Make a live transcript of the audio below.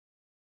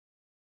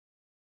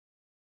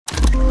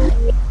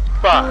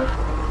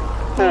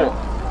5, 4,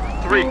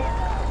 3,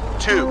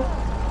 2,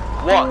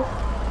 1,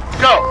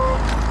 go!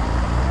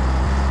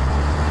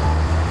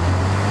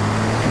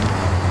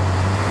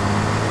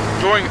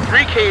 During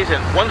 3Ks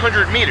and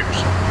 100 meters,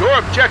 your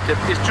objective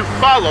is to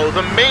follow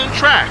the main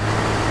track.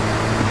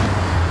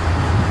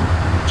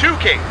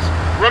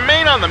 2Ks,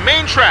 remain on the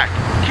main track.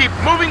 Keep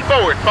moving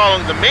forward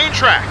following the main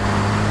track.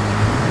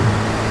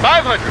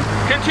 500,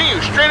 continue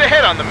straight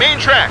ahead on the main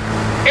track.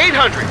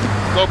 800,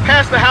 go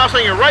past the house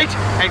on your right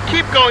and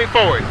keep going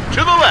forward.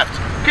 To the left,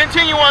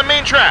 continue on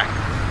main track.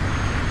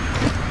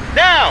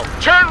 Now,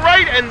 turn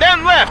right and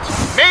then left,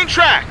 main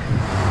track.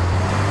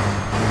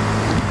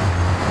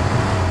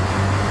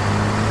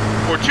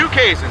 For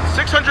 2Ks and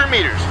 600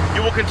 meters,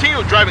 you will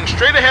continue driving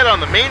straight ahead on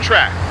the main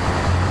track.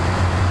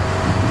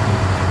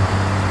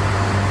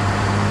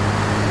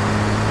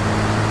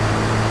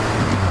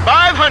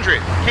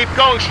 500, keep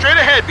going straight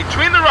ahead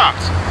between the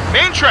rocks,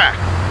 main track.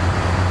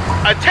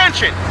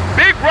 Attention,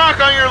 big rock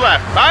on your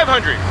left,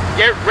 500.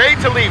 Get ready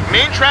to leave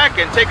main track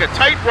and take a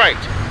tight right.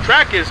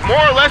 Track is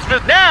more or less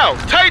visible. Now,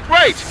 tight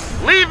right,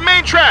 leave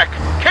main track.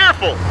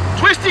 Careful,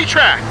 twisty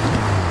track.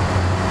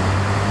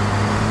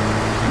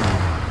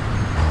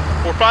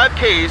 For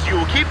 5Ks, you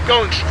will keep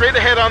going straight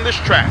ahead on this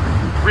track.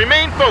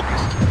 Remain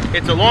focused.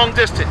 It's a long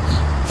distance.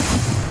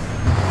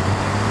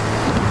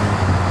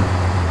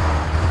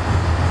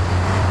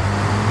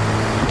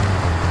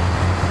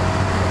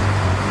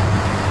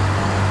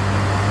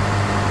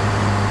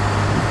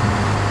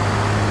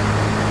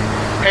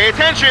 Pay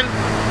attention.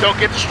 Don't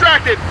get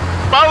distracted.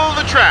 Follow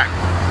the track.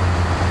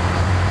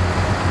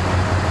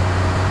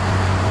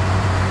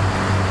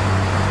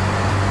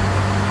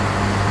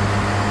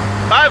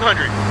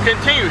 .500.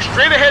 Continue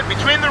straight ahead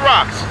between the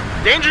rocks.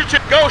 Danger 2.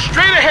 Go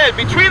straight ahead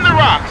between the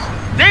rocks.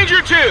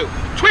 Danger 2.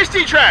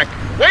 Twisty track.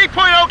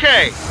 Waypoint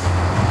OK.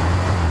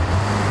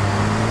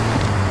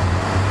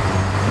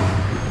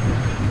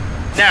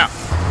 Now,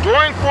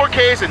 during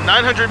 4Ks and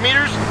 900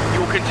 meters,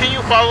 you will continue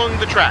following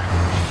the track.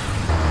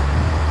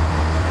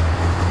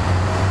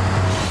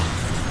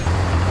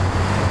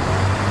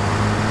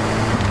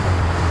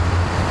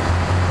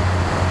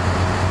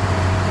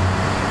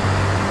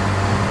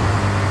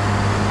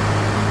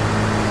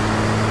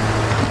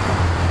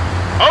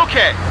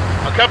 Okay,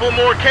 a couple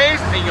more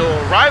Ks and you'll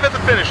arrive at the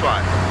finish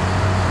line.